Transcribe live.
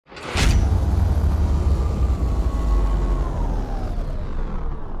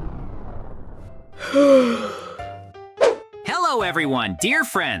Hello everyone, dear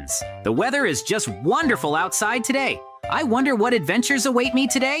friends. The weather is just wonderful outside today. I wonder what adventures await me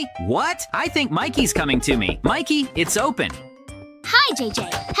today? What? I think Mikey's coming to me. Mikey, it's open. Hi,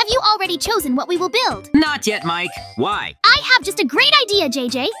 JJ. Have you already chosen what we will build? Not yet, Mike. Why? I have just a great idea,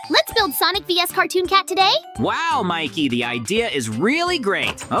 JJ. Let's build Sonic vs Cartoon Cat today. Wow, Mikey, the idea is really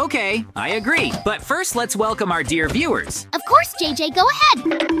great. Okay, I agree. But first, let's welcome our dear viewers. Of course, JJ, go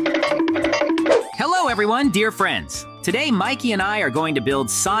ahead. Hello, everyone, dear friends. Today, Mikey and I are going to build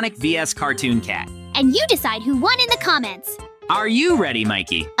Sonic vs Cartoon Cat. And you decide who won in the comments. Are you ready,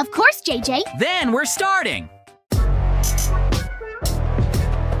 Mikey? Of course, JJ. Then we're starting.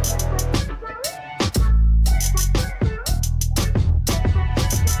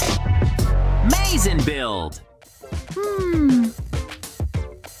 Maizen build.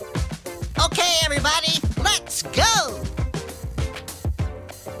 Okay, everybody, let's go!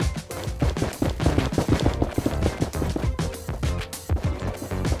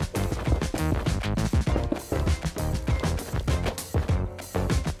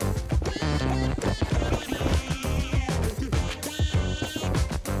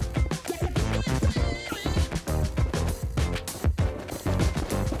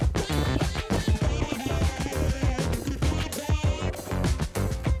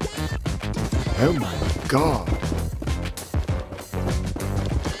 Oh my God.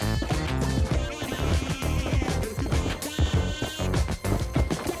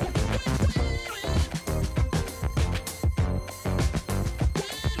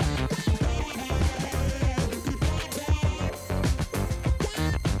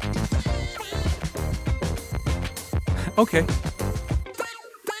 Okay.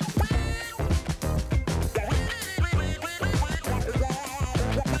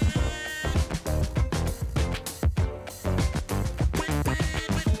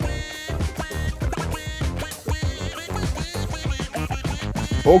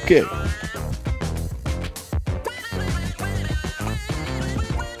 Okay.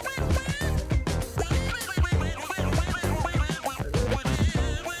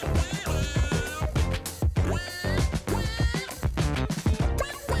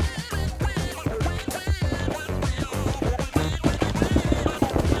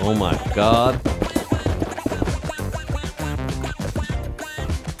 Oh my God.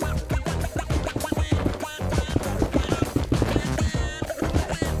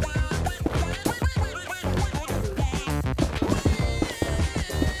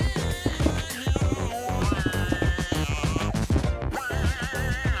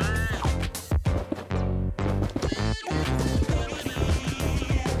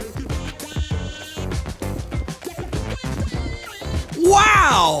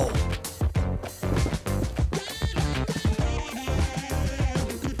 Wow!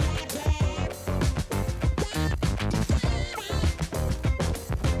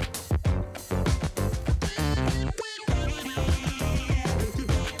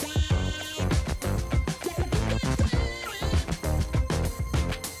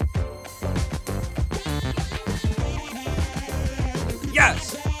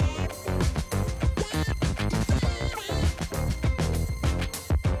 Yes!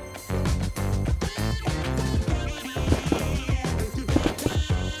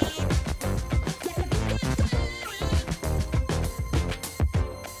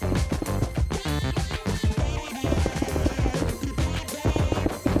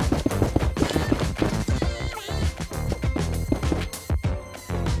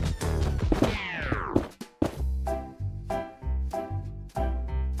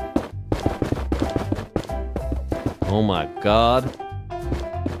 Oh my God.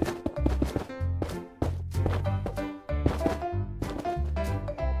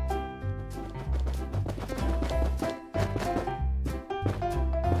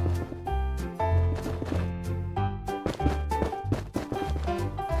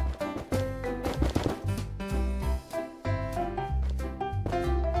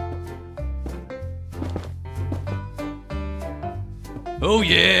 Oh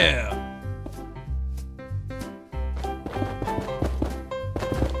yeah!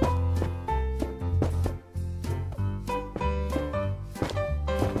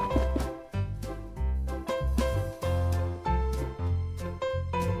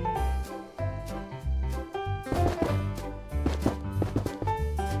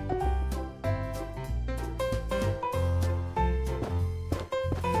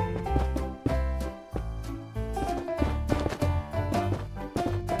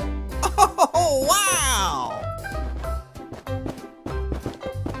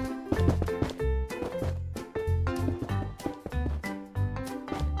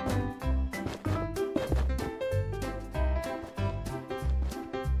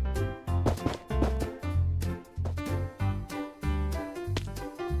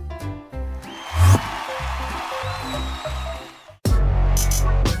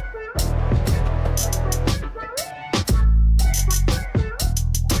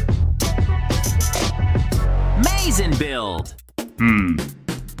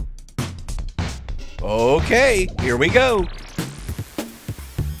 Okay, here we go.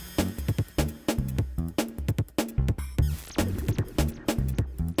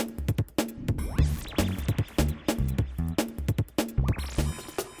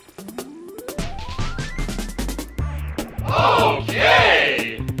 Okay!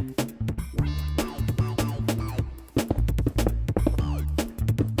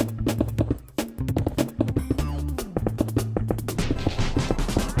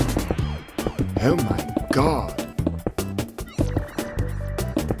 Oh my God.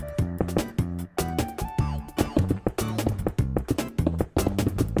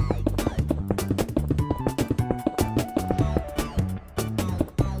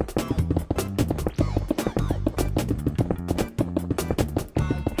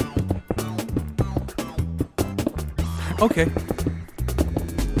 Okay.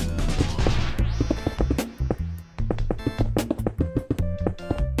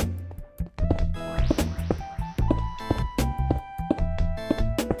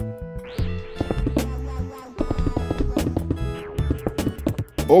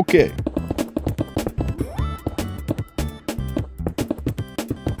 Okay.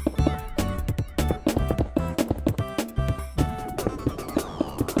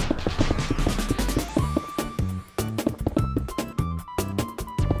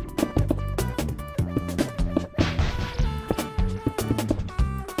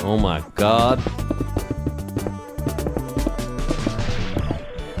 Oh my God.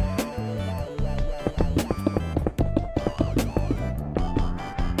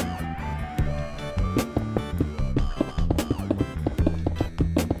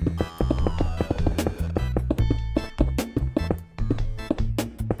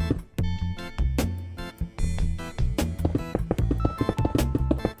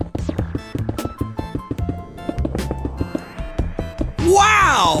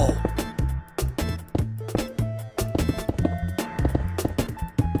 Wow!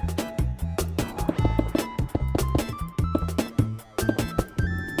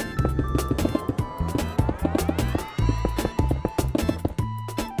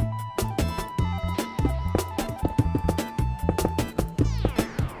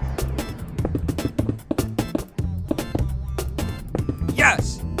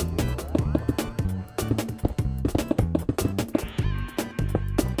 Yes!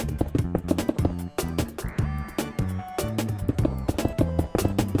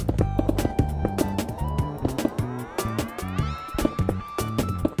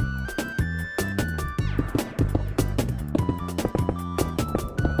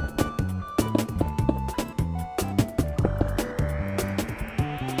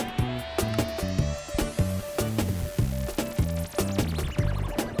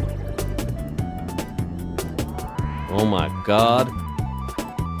 Oh my God.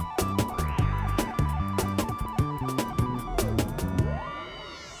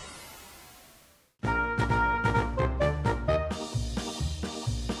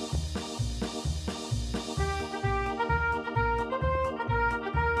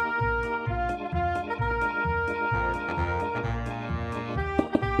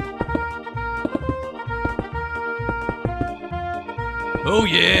 Oh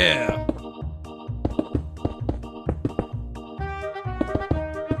yeah!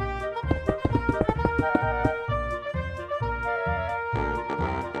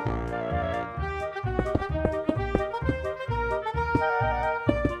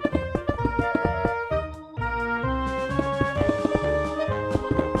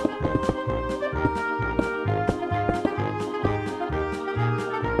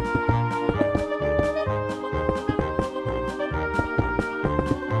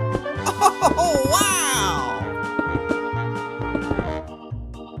 Oh, wow!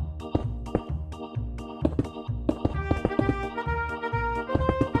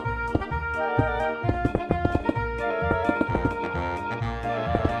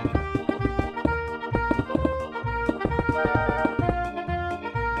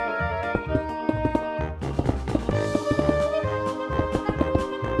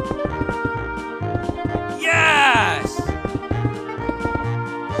 Yes!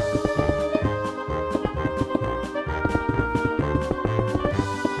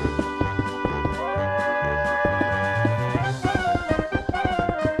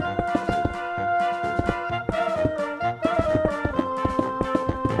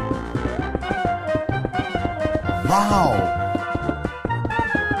 Wow.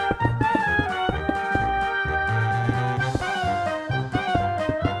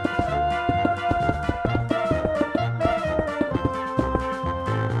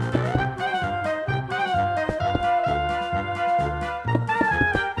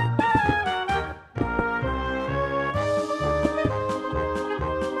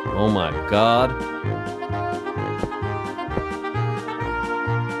 my God.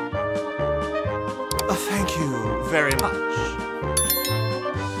 Thank you very much.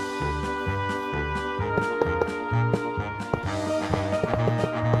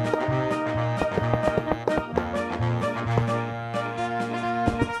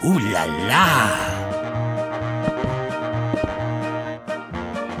 Ooh la la!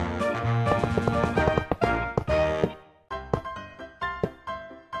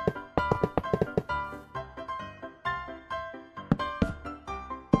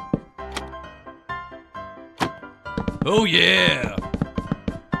 Oh yeah!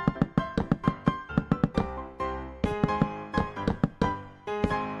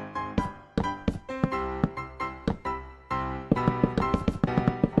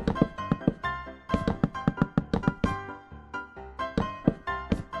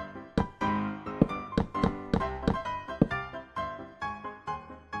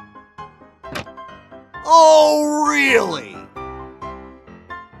 Oh, really?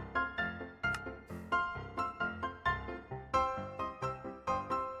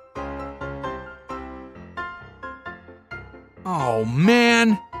 Oh,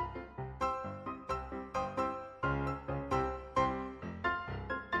 man.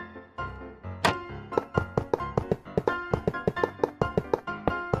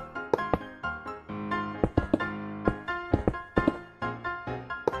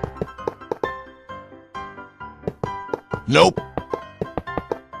 Nope.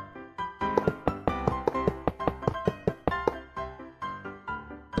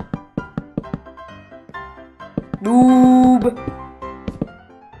 NOOB.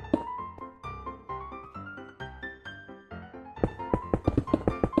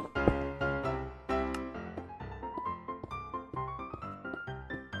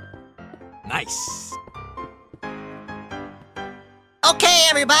 Nice. Okay,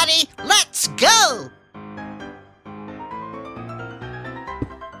 everybody, let's go!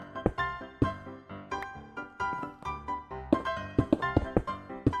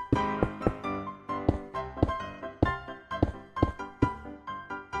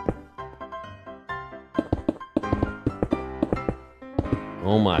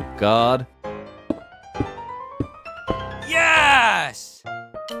 Oh my God. Yes!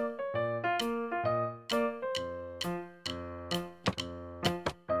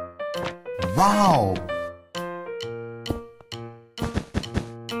 Wow!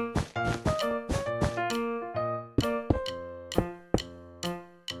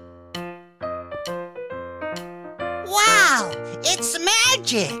 Wow, it's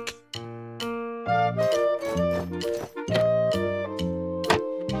magic!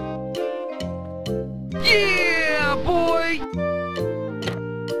 Yeah, boy!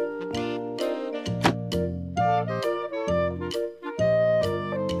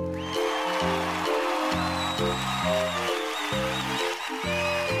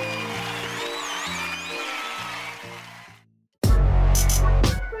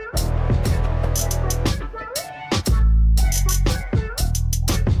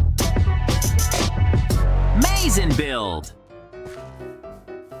 Maizen build.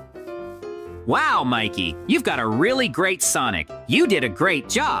 Wow, Mikey, you've got a really great Sonic. You did a great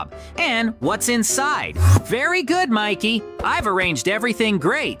job. And what's inside? Very good, Mikey. I've arranged everything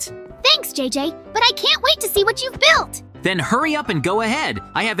great. Thanks, JJ, but I can't wait to see what you've built. Then hurry up and go ahead.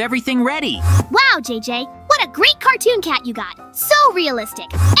 I have everything ready. Wow, JJ, what a great cartoon cat you got. So realistic.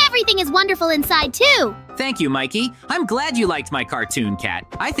 Everything is wonderful inside, too. Thank you, Mikey. I'm glad you liked my cartoon cat.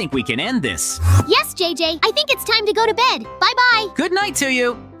 I think we can end this. Yes, JJ, I think it's time to go to bed. Bye-bye. Good night to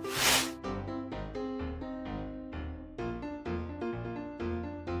you.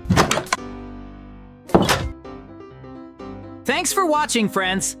 Thanks for watching,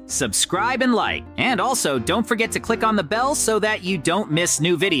 friends. Subscribe and like. And also, don't forget to click on the bell so that you don't miss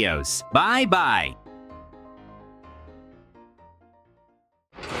new videos. Bye-bye.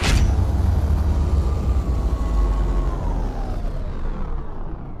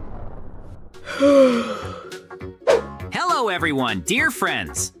 Hello, everyone, dear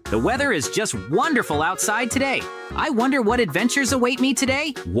friends. The weather is just wonderful outside today. I wonder what adventures await me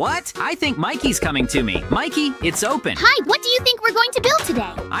today. What? I think Mikey's coming to me. Mikey, it's open. Hi, what do you think we're going to build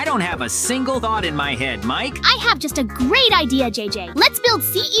today? I don't have a single thought in my head, Mike. I have just a great idea, JJ. Let's build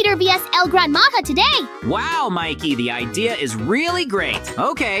Sea Eater vs. El Gran Maja today. Wow, Mikey, the idea is really great.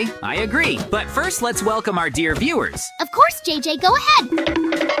 Okay, I agree. But first, let's welcome our dear viewers. Of course, JJ, go ahead.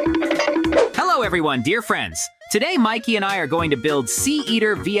 Hello, everyone, dear friends. Today, Mikey and I are going to build Sea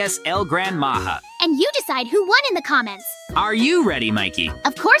Eater vs. El Gran Maja. And you decide who won in the comments. Are you ready, Mikey?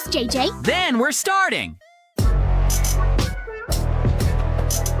 Of course, JJ. Then we're starting.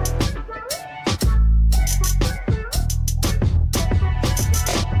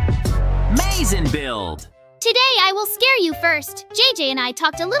 Maizen build. Today I will scare you first. JJ and I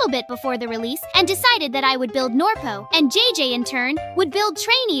talked a little bit before the release and decided that I would build Norpo, and JJ in turn would build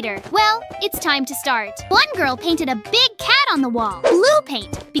Train Eater. Well, it's time to start. One girl painted a big cat on the wall, blue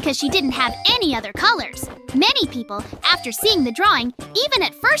paint, because she didn't have any other colors. Many people, after seeing the drawing, even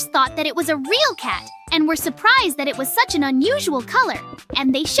at first thought that it was a real cat and were surprised that it was such an unusual color.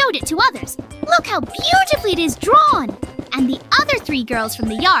 And they showed it to others. Look how beautifully it is drawn! And the other 3 girls from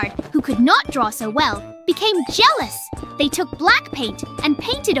the yard, who could not draw so well, became jealous. They took black paint and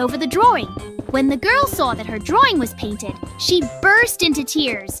painted over the drawing. When the girl saw that her drawing was painted, she burst into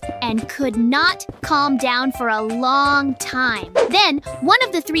tears and could not calm down for a long time. Then, one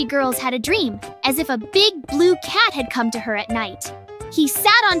of the 3 girls had a dream, as if a big blue cat had come to her at night. He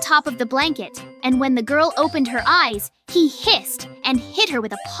sat on top of the blanket, and when the girl opened her eyes, he hissed and hit her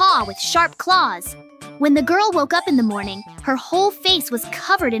with a paw with sharp claws. When the girl woke up in the morning, her whole face was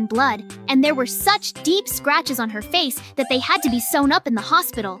covered in blood, and there were such deep scratches on her face that they had to be sewn up in the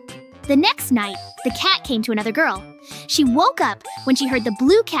hospital. The next night, the cat came to another girl. She woke up when she heard the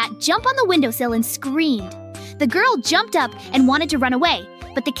blue cat jump on the windowsill and screamed. The girl jumped up and wanted to run away,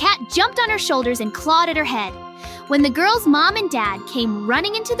 but the cat jumped on her shoulders and clawed at her head. When the girl's mom and dad came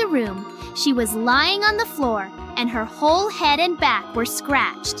running into the room, she was lying on the floor, and her whole head and back were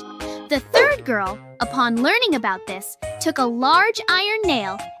scratched. The third girl, upon learning about this, took a large iron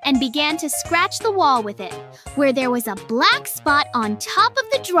nail and began to scratch the wall with it, where there was a black spot on top of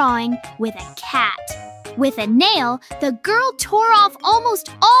the drawing with a cat. With a nail, the girl tore off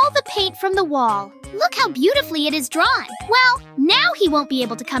almost all the paint from the wall. Look how beautifully it is drawn. Well, now he won't be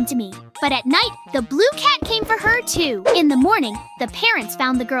able to come to me. But at night, the blue cat came for her too. In the morning, the parents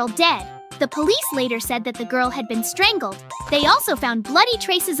found the girl dead. The police later said that the girl had been strangled. They also found bloody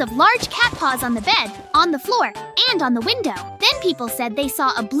traces of large cat paws on the bed, on the floor, and on the window. Then people said they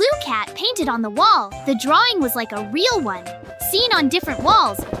saw a blue cat painted on the wall. The drawing was like a real one, seen on different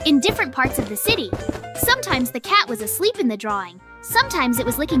walls in different parts of the city. Sometimes the cat was asleep in the drawing. Sometimes it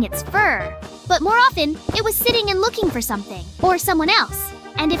was licking its fur. But more often, it was sitting and looking for something, or someone else.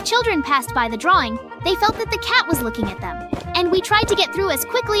 And if children passed by the drawing, they felt that the cat was looking at them. And we tried to get through as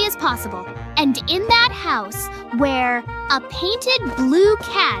quickly as possible. And in that house, where a painted blue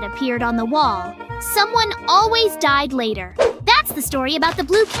cat appeared on the wall, someone always died later. That's the story about the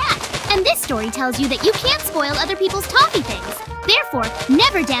blue cat. And this story tells you that you can't spoil other people's toffee things. Therefore,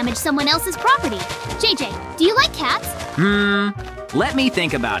 never damage someone else's property. JJ, do you like cats? Let me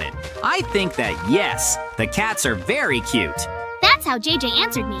think about it. I think that yes, the cats are very cute. That's how JJ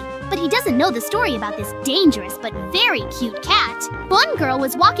answered me, but he doesn't know the story about this dangerous but very cute cat. One girl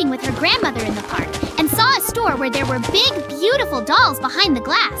was walking with her grandmother in the park and saw a store where there were big, beautiful dolls behind the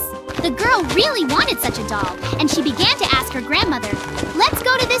glass. The girl really wanted such a doll, and she began to ask her grandmother, "Let's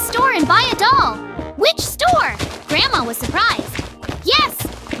go to this store and buy a doll." "Which store?" Grandma was surprised. "Yes,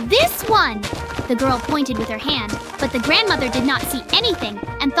 this one." The girl pointed with her hand, but the grandmother did not see anything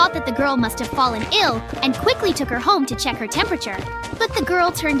and thought that the girl must have fallen ill and quickly took her home to check her temperature. But the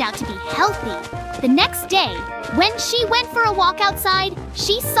girl turned out to be healthy. The next day, when she went for a walk outside,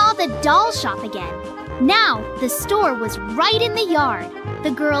 she saw the doll shop again. Now, the store was right in the yard.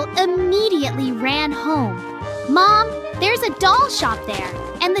 The girl immediately ran home. "Mom, there's a doll shop there,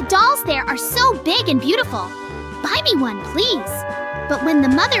 and the dolls there are so big and beautiful. Buy me one, please." But when the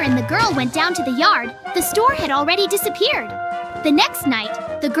mother and the girl went down to the yard, the store had already disappeared. The next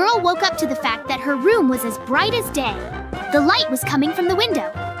night, the girl woke up to the fact that her room was as bright as day. The light was coming from the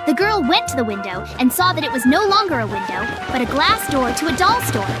window. The girl went to the window and saw that it was no longer a window, but a glass door to a doll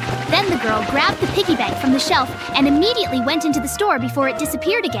store. Then the girl grabbed the piggy bank from the shelf and immediately went into the store before it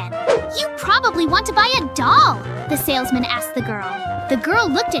disappeared again. "You probably want to buy a doll," the salesman asked the girl. The girl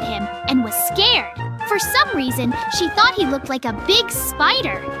looked at him and was scared. For some reason, she thought he looked like a big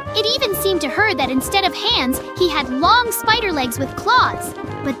spider. It even seemed to her that instead of hands, he had long spider legs with claws.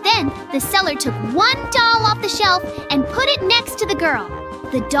 But then, the seller took one doll off the shelf and put it next to the girl.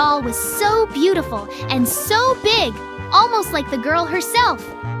 The doll was so beautiful and so big, almost like the girl herself.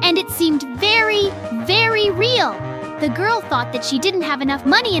 And it seemed very, very real. The girl thought that she didn't have enough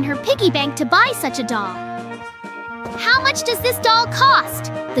money in her piggy bank to buy such a doll. "How much does this doll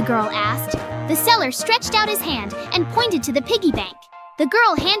cost?" the girl asked. The seller stretched out his hand and pointed to the piggy bank. The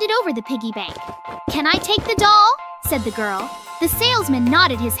girl handed over the piggy bank. "Can I take the doll?" said the girl. The salesman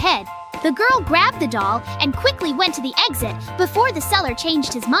nodded his head. The girl grabbed the doll and quickly went to the exit before the seller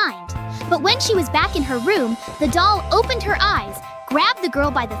changed his mind. But when she was back in her room, the doll opened her eyes, grabbed the girl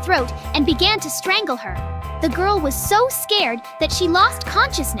by the throat, and began to strangle her. The girl was so scared that she lost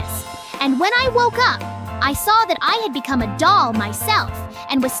consciousness. And when I woke up, I saw that I had become a doll myself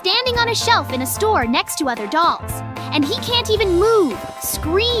and was standing on a shelf in a store next to other dolls. And he can't even move,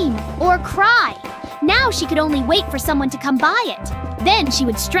 scream, or cry. Now she could only wait for someone to come by it. Then she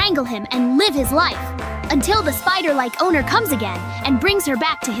would strangle him and live his life until the spider-like owner comes again and brings her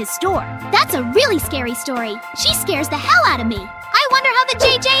back to his store. That's a really scary story. She scares the hell out of me. I wonder how the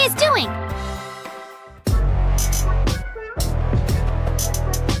JJ is doing.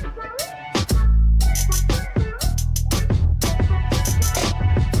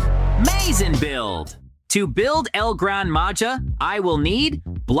 Maizen build. To build El Gran Maja, I will need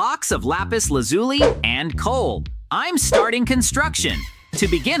blocks of lapis lazuli and coal. I'm starting construction. To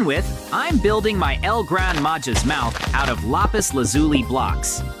begin with, I'm building my El Gran Maja's mouth out of lapis lazuli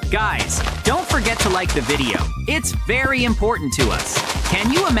blocks. Guys, don't forget to like the video. It's very important to us.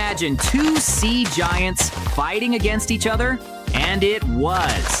 Can you imagine two sea giants fighting against each other? And it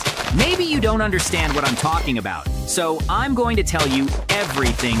was. Maybe you don't understand what I'm talking about, so I'm going to tell you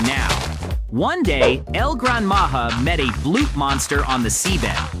everything now. One day, El Gran Maja met a bloop monster on the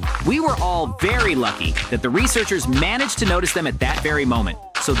seabed. We were all very lucky that the researchers managed to notice them at that very moment,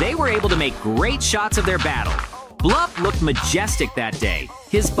 so they were able to make great shots of their battle. Blup looked majestic that day,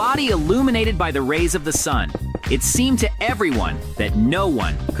 his body illuminated by the rays of the sun. It seemed to everyone that no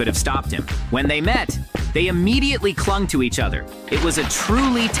one could have stopped him. When they met, they immediately clung to each other. It was a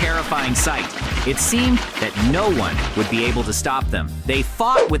truly terrifying sight. It seemed that no one would be able to stop them. They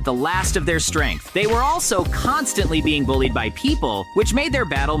fought with the last of their strength. They were also constantly being bullied by people, which made their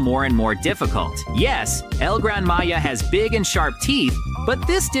battle more and more difficult. Yes, El Gran Maja has big and sharp teeth, but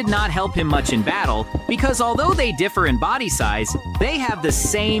this did not help him much in battle, because although they differ in body size, they have the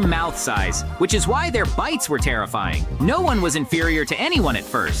same mouth size, which is why their bites were terrifying. No one was inferior to anyone at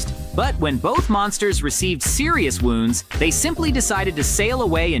first. But when both monsters received serious wounds, they simply decided to sail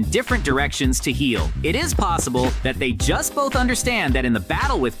away in different directions to heal. It is possible that they just both understand that in the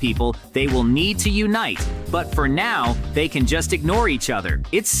battle with people, they will need to unite. But for now, they can just ignore each other.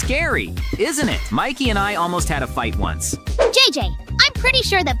 It's scary, isn't it? Mikey and I almost had a fight once. JJ, I'm pretty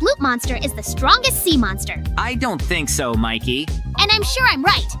sure that Bloop Monster is the strongest sea monster. I don't think so, Mikey. And I'm sure I'm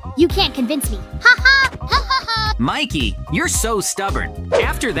right. You can't convince me. Ha ha! Ha ha ha! Mikey, you're so stubborn.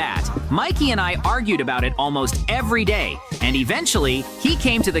 After that, Mikey and I argued about it almost every day, and eventually, he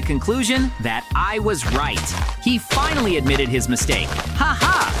came to the conclusion that I was right. He finally admitted his mistake. Ha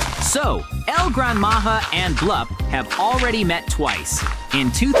ha! So, El Gran Maja and Blup have already met twice,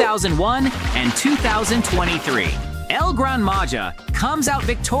 in 2001 and 2023. El Gran Maja comes out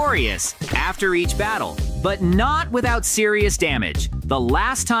victorious after each battle, but not without serious damage, the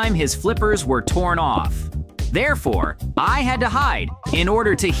last time his flippers were torn off. Therefore, I had to hide in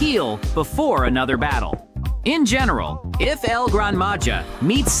order to heal before another battle. In general, if El Gran Maja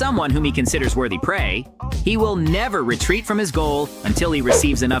meets someone whom he considers worthy prey, he will never retreat from his goal until he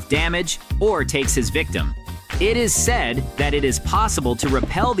receives enough damage or takes his victim. It is said that it is possible to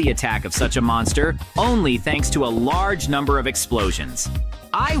repel the attack of such a monster only thanks to a large number of explosions.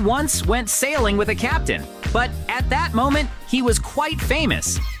 I once went sailing with a captain, but at that moment, he was quite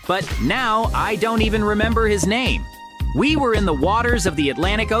famous. But now I don't even remember his name. We were in the waters of the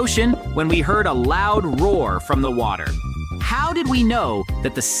Atlantic Ocean when we heard a loud roar from the water. How did we know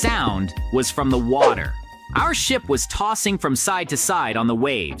that the sound was from the water? Our ship was tossing from side to side on the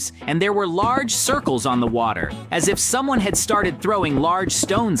waves, and there were large circles on the water, as if someone had started throwing large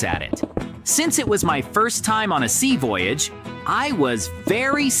stones at it. Since it was my first time on a sea voyage, I was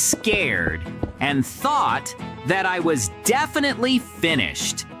very scared and thought that I was definitely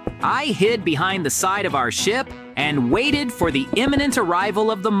finished. I hid behind the side of our ship and waited for the imminent arrival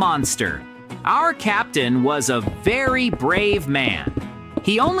of the monster. Our captain was a very brave man.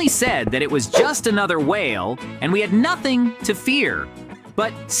 He only said that it was just another whale and we had nothing to fear.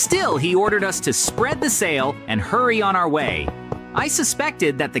 But still, he ordered us to spread the sail and hurry on our way. I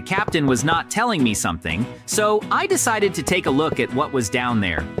suspected that the captain was not telling me something, so I decided to take a look at what was down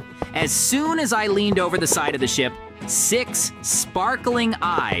there. As soon as I leaned over the side of the ship, 6 sparkling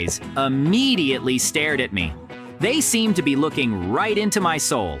eyes immediately stared at me. They seemed to be looking right into my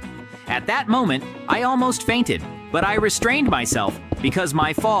soul. At that moment, I almost fainted, but I restrained myself because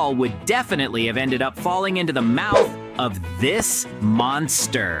my fall would definitely have ended up falling into the mouth of this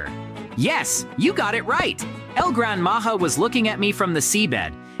monster. Yes, you got it right. El Gran Maja was looking at me from the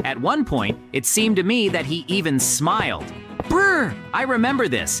seabed. At one point, it seemed to me that he even smiled. Brr! I remember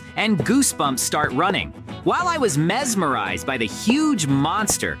this, and goosebumps start running. While I was mesmerized by the huge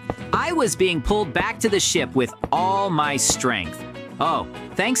monster, I was being pulled back to the ship with all my strength. Oh,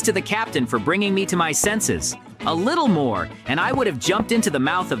 thanks to the captain for bringing me to my senses. A little more, and I would have jumped into the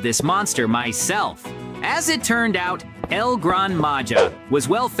mouth of this monster myself. As it turned out, El Gran Maja was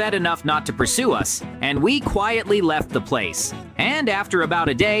well fed enough not to pursue us, and we quietly left the place. And after about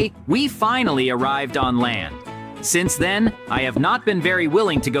a day, we finally arrived on land. Since then, I have not been very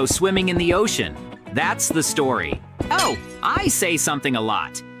willing to go swimming in the ocean. That's the story. Oh, I say something a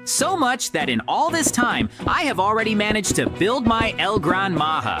lot. So much that in all this time, I have already managed to build my El Gran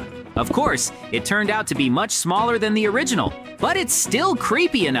Maja. Of course, it turned out to be much smaller than the original, but it's still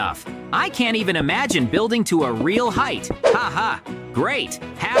creepy enough. I can't even imagine building to a real height. Haha, great,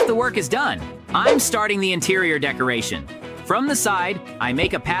 half the work is done. I'm starting the interior decoration. From the side, I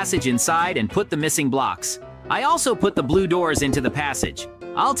make a passage inside and put the missing blocks. I also put the blue doors into the passage.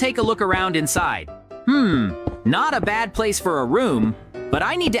 I'll take a look around inside. Not a bad place for a room, but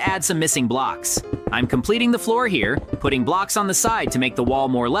I need to add some missing blocks. I'm completing the floor here, putting blocks on the side to make the wall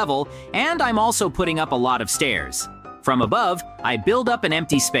more level, and I'm also putting up a lot of stairs. From above, I build up an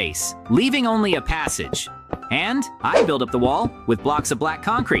empty space, leaving only a passage. And I build up the wall with blocks of black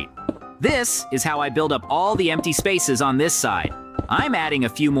concrete. This is how I build up all the empty spaces on this side. I'm adding a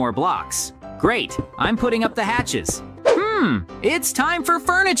few more blocks. Great, I'm putting up the hatches. It's time for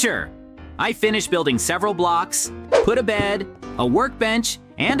furniture. I finished building several blocks, put a bed, a workbench,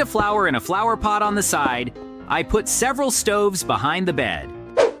 and a flower in a flower pot on the side. I put several stoves behind the bed.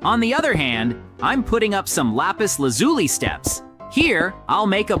 On the other hand, I'm putting up some lapis lazuli steps. Here, I'll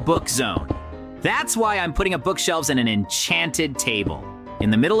make a book zone. That's why I'm putting up bookshelves and an enchanted table. In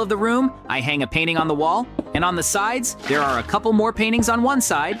the middle of the room, I hang a painting on the wall, and on the sides, there are a couple more paintings on one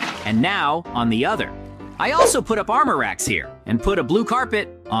side, and now on the other. I also put up armor racks here, and put a blue carpet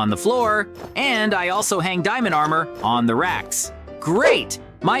on the floor, and I also hang diamond armor on the racks. Great!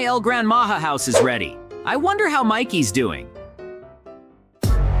 My El Gran Maja house is ready. I wonder how Mikey's doing.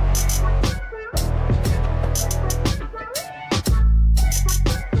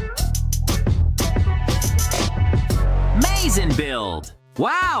 Maizen build!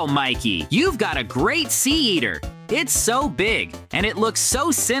 Wow, Mikey, you've got a great sea eater. It's so big, and it looks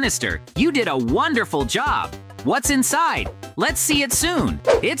so sinister. You did a wonderful job. What's inside? Let's see it soon.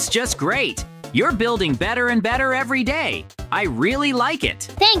 It's just great. You're building better and better every day. I really like it.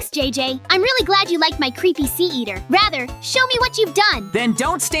 Thanks, JJ. I'm really glad you liked my creepy sea eater. Rather, show me what you've done. Then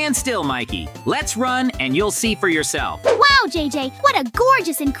don't stand still, Mikey. Let's run and you'll see for yourself. Wow, JJ, what a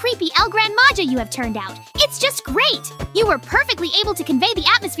gorgeous and creepy El Gran Maja you have turned out. It's just great. You were perfectly able to convey the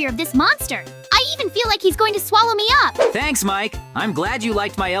atmosphere of this monster. I even feel like he's going to swallow me up. Thanks, Mike. I'm glad you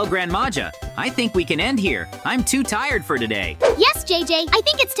liked my El Gran Maja. I think we can end here. I'm too tired for today. Yes, JJ, I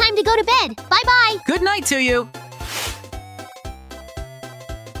think it's time to go to bed. Bye-bye. Good night to you.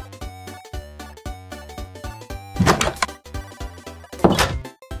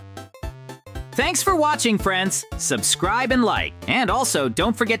 Thanks for watching, friends. Subscribe and like. And also,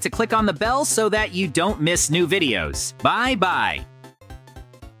 don't forget to click on the bell so that you don't miss new videos. Bye-bye.